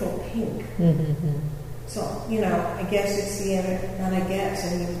beautiful pink. Mm-hmm. So, I guess it's the energy, not I guess,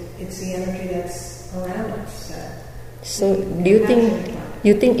 it's the energy that's around us. So do you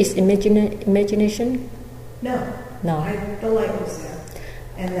think it's imagination? No. No. The light was there.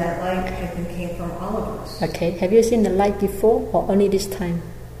 And that light, I think, came from all of us. Okay. Have you seen the light before or only this time?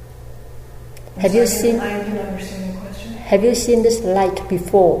 I didn't understand the question. Have you seen this light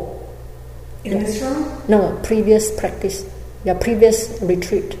before? In this room? No, previous practice, your previous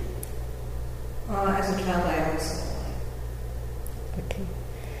retreat. As a child, I always saw the light. Okay.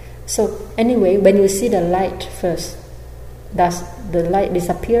 So anyway, when you see the light first, does the light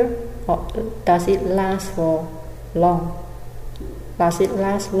disappear or does it last for long? Does it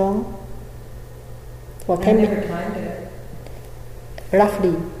last long? For 10 minutes? I never timed it.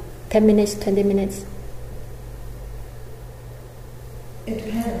 Roughly 10 minutes, 20 minutes? It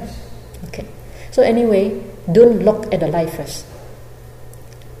depends. Okay. So anyway, don't look at the light first.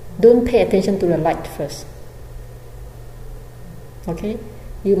 Don't pay attention to the light first. Okay?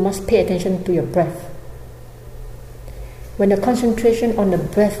 You must pay attention to your breath. When the concentration on the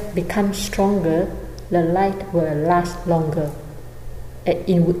breath becomes stronger, the light will last longer.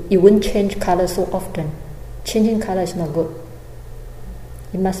 It won't change color so often. Changing color is not good.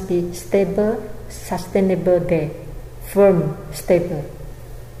 It must be stable, sustainable there, firm, stable.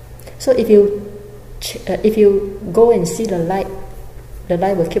 So if you go and see the light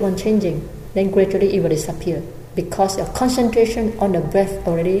will keep on changing. Then gradually it will disappear because your concentration on the breath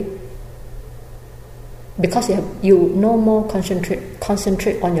already. Because you no more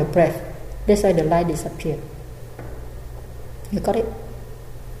concentrate on your breath. That's why the light disappear. You got it?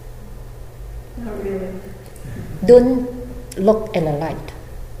 Not really. Don't look at the light.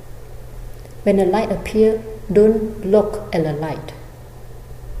 When the light appear, don't look at the light.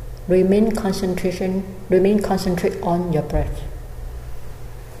 Remain concentrate on your breath.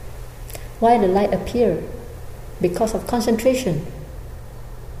 Why the light appear? Because of concentration.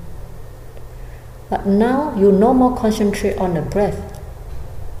 But now you no more concentrate on the breath,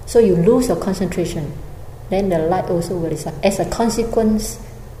 so you lose your concentration. Then the light also will disappear. As a consequence,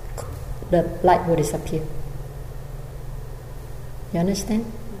 the light will disappear. You understand?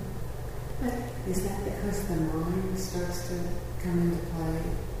 Is that because the mind starts to come into play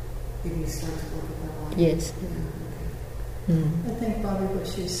if you start to look at the light? Yes. Yeah, okay. I think, Bobby, what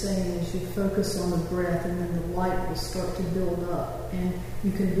she's saying is you focus on the breath and then the light will start to build up. And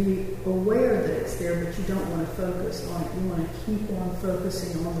you can be aware that it's there, but you don't want to focus on it. You want to keep on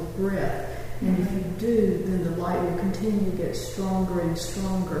focusing on the breath. And if you do, then the light will continue to get stronger and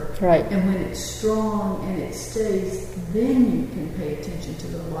stronger. Right. And when it's strong and it stays, then you can pay attention to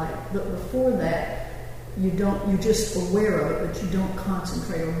the light. But before that, you're just aware of it, but you don't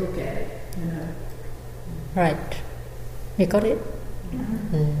concentrate or look at it, Right. You got it?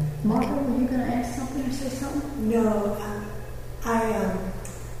 Martha, were you going to ask something or say something? No, I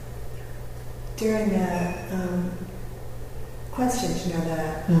during the questions,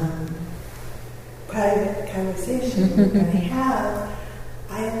 the private conversation we're going to have,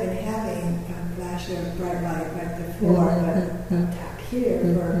 I have been having a flash of bright light right before, but tapped here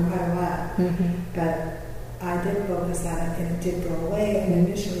for quite a while. But I did focus on it, and it did go away. And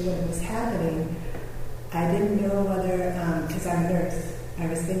initially, when it was happening, I didn't know whether, because I'm a nurse, I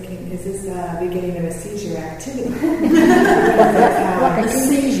was thinking, is this the beginning of a seizure activity? Like a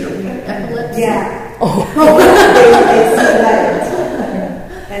seizure, epilepsy. Yeah. Oh. they see light.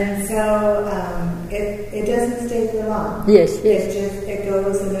 And so it doesn't stay for long. Yes. It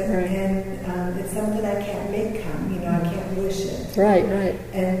goes and it's something I can't make come. I can't wish it. Right.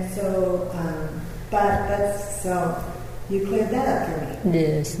 And so, so you cleared that up for me.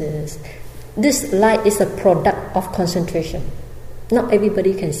 Yes. This light is a product of concentration. Not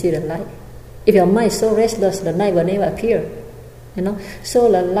everybody can see the light. If your mind is so restless, the light will never appear.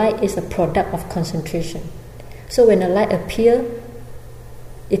 So the light is a product of concentration. So when the light appears,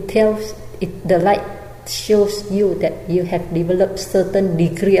 the light shows you that you have developed certain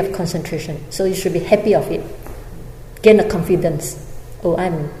degree of concentration. So you should be happy of it. Gain the confidence. Oh,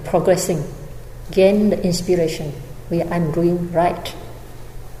 I'm progressing. Gain the inspiration. I'm doing right.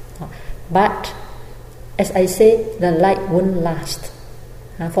 But as I say, the light won't last.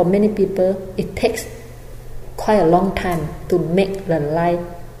 For many people, it takes quite a long time to make the light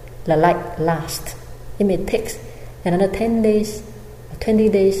last. It may take another 10 days, 20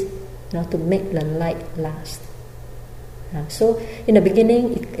 days, to make the light last. So in the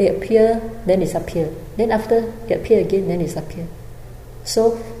beginning, it appears, then it disappears. Then after, it appears again, then it disappears.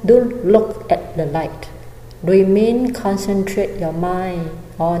 So don't look at the light. Concentrate your mind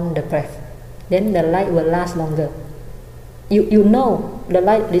on the breath. Then the light will last longer. You know the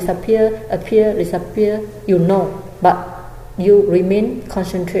light disappear, appear, disappear. You know, but you remain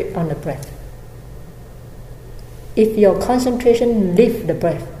concentrate on the breath. If your concentration leaves the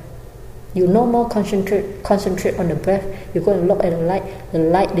breath, you no more concentrate on the breath. You go and look at the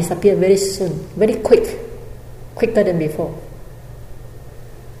light disappear very soon, very quicker than before.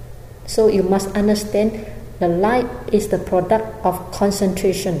 So you must understand the light is the product of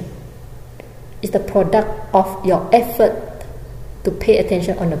concentration. It's the product of your effort to pay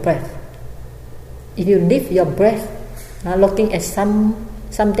attention on the breath. If you leave your breath looking at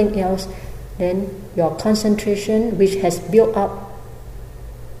something else, then your concentration which has built up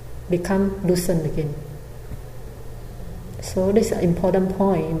become loosened again. So this is an important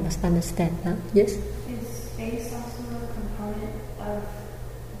point you must understand. Yes? Is space also a component of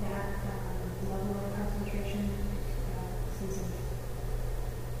that level of concentration, sense of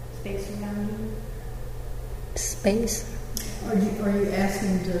space around you? Space? Are you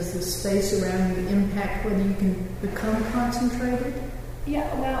asking, does the space around you impact whether you can become concentrated?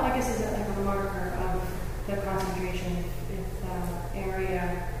 Yeah, well, I guess is that like a marker of the concentration if the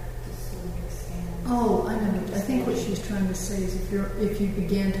area just sort of expands? Oh, I know. I think what she's trying to say is if you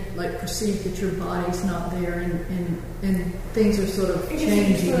begin to perceive that your body's not there and things are sort of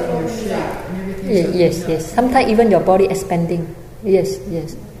changing in your shape and everything. Yes. Sometimes even your body expanding. Yes.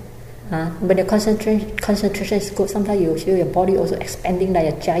 When the concentration is good, sometimes you feel your body also expanding like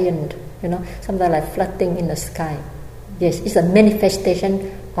a giant, sometimes like floating in the sky. Yes, it's a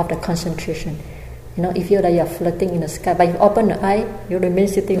manifestation of the concentration. You feel that you're floating in the sky, but if you open the eye, you remain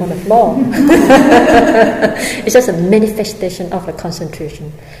sitting on the floor. It's just a manifestation of the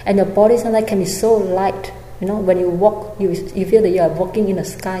concentration. And your body sometimes can be so light. When you walk, you feel that you are walking in the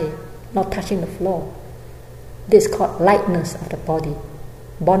sky, not touching the floor. This is called lightness of the body.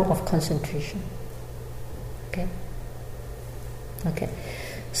 Born of concentration. Okay.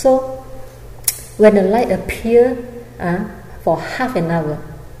 So when the light appears for half an hour,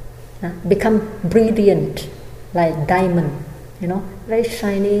 become brilliant like diamond, very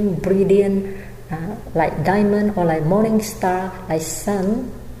shining, brilliant, like diamond or like morning star, like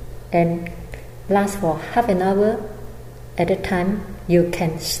sun, and last for half an hour. At a time, you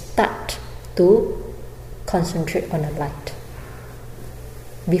can start to concentrate on the light.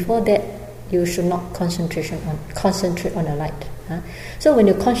 Before that, you should not concentrate on the light. So when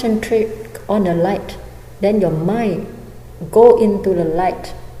you concentrate on the light, then your mind go into the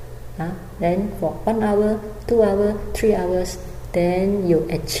light. Then for 1 hour, 2 hours, 3 hours, then you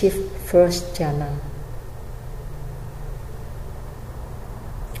achieve first jhana.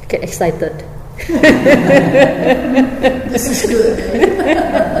 Get excited. This is good.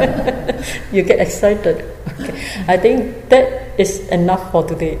 You get excited. Okay. I think that is enough for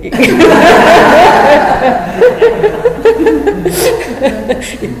today.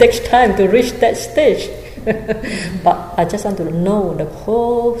 It takes time to reach that stage. But I just want to know the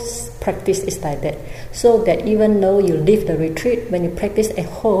whole practice is like that. So that even though you leave the retreat, when you practice at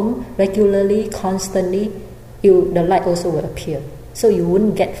home regularly, constantly, the light also will appear. So you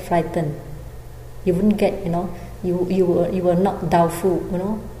wouldn't get frightened. You wouldn't get, you were not doubtful,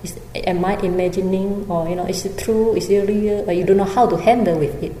 am I imagining, or is it true, is it real, or you don't know how to handle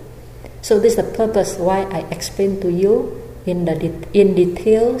with it. So this is the purpose why I explain to you in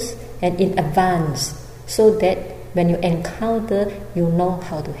details and in advance, so that when you encounter, you know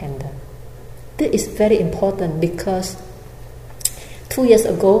how to handle. This is very important because 2 years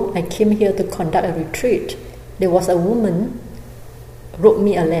ago I came here to conduct a retreat. There was a woman wrote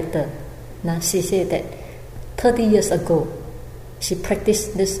me a letter. Now she said that 30 years ago she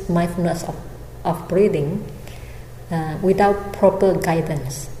practiced this mindfulness of breathing without proper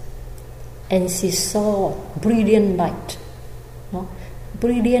guidance, and she saw brilliant light.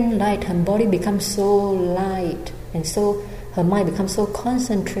 Brilliant light, her body becomes so light, and so her mind becomes so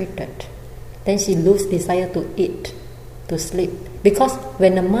concentrated. Then she loses desire to eat, to sleep. Because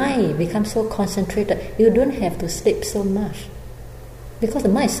when the mind becomes so concentrated, you don't have to sleep so much. Because the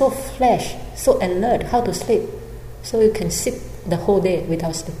mind is so fresh, so alert, how to sleep? So you can sit the whole day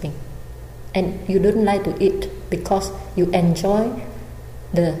without sleeping. And you don't like to eat because you enjoy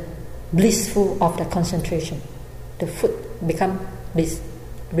the blissful of the concentration. The food become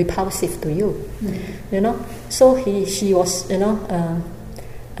repulsive to you. So she was,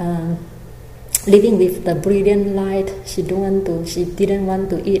 living with the brilliant light. She didn't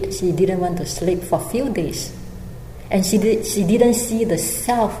want to eat. She didn't want to sleep for a few days, and she didn't see the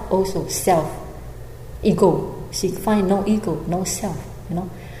self also, ego. She find no ego, no self.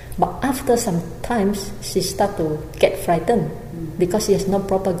 But after some times, she start to get frightened because she has no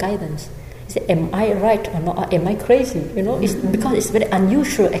proper guidance. She said, "Am I right or not? Or am I crazy?" It's because it's very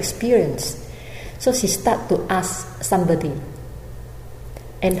unusual experience. So she start to ask somebody.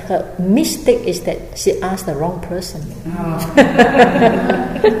 And her mistake is that she asked the wrong person.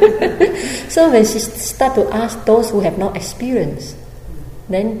 So when she start to ask those who have no experience,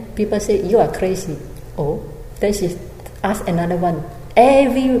 then people say, "You are crazy." Oh, then she asked another one.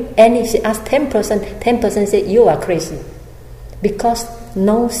 She asked 10%, 10% say, "You are crazy." Because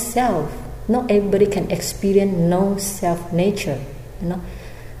no self, not everybody can experience no self nature.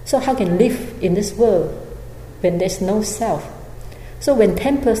 So how can live in this world when there's no self? So when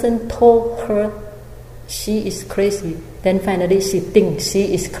 10% told her she is crazy, then finally she thinks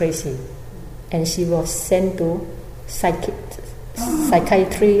she is crazy. And she was sent to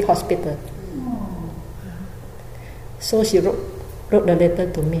psychiatry hospital. So she wrote the letter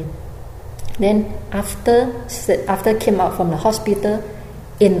to me. Then after came out from the hospital,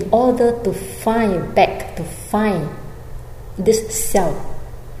 in order to find this self,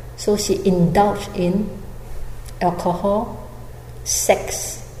 so she indulged in alcohol,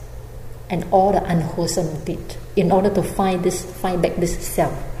 sex, and all the unwholesome deed in order to find back this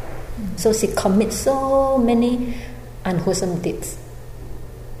self. So she commits so many unwholesome deeds.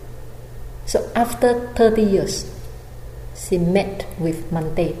 So after 30 years, she met with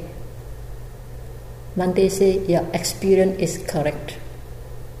Mante. Mante said, "Your experience is correct."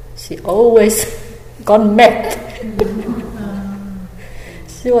 She always gone mad.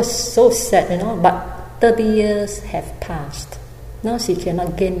 She was so sad, but 30 years have passed. Now she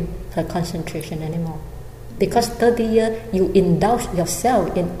cannot gain her concentration anymore. Because 30 years you indulge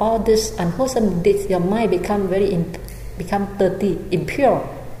yourself in all these unwholesome deeds, your mind become dirty, impure.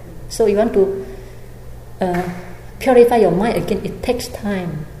 So you want to purify your mind again. It takes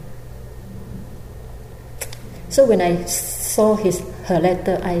time. So when I saw her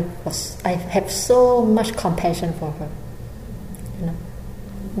letter, I have so much compassion for her.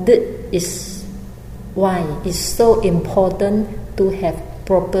 This is why it's so important to have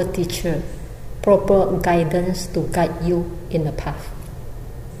proper teacher, proper guidance to guide you in the path.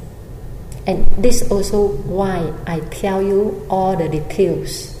 And this is also why I tell you all the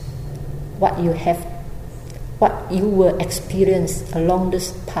details, what you will experience along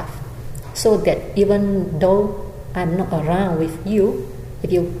this path, so that even though I'm not around with you,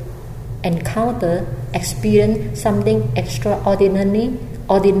 if you experience something extraordinary,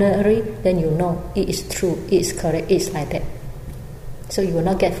 then you know it is true, it is correct, it is like that. So you will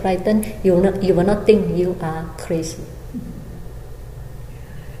not get frightened, you will not think you are crazy.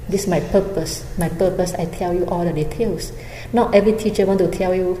 This is my purpose. My purpose, I tell you all the details. Not every teacher want to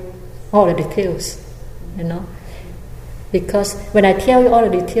tell you all the details, Because when I tell you all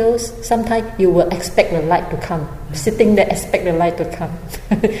the details, sometimes you will expect the light to come. Sitting there, expect the light to come.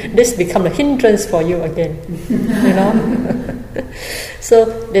 This becomes a hindrance for you again, So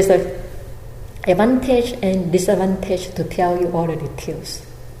there's an advantage and disadvantage to tell you all the details,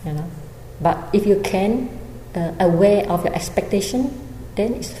 But if you can aware of your expectation,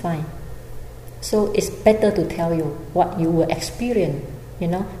 then it's fine. So it's better to tell you what you will experience,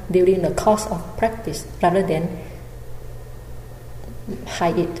 during the course of practice, rather than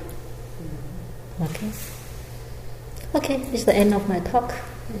hide it. Okay, this is the end of my talk.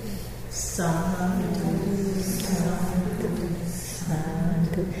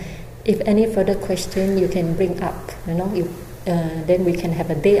 If any further question you can bring up, then we can have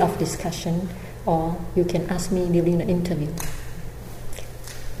a day of discussion, or you can ask me during the interview.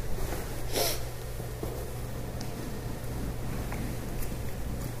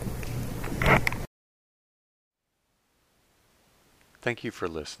 Thank you for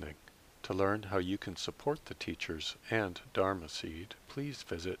listening. To learn how you can support the teachers and Dharma Seed, please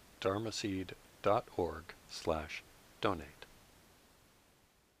visit dharmaseed.org/donate.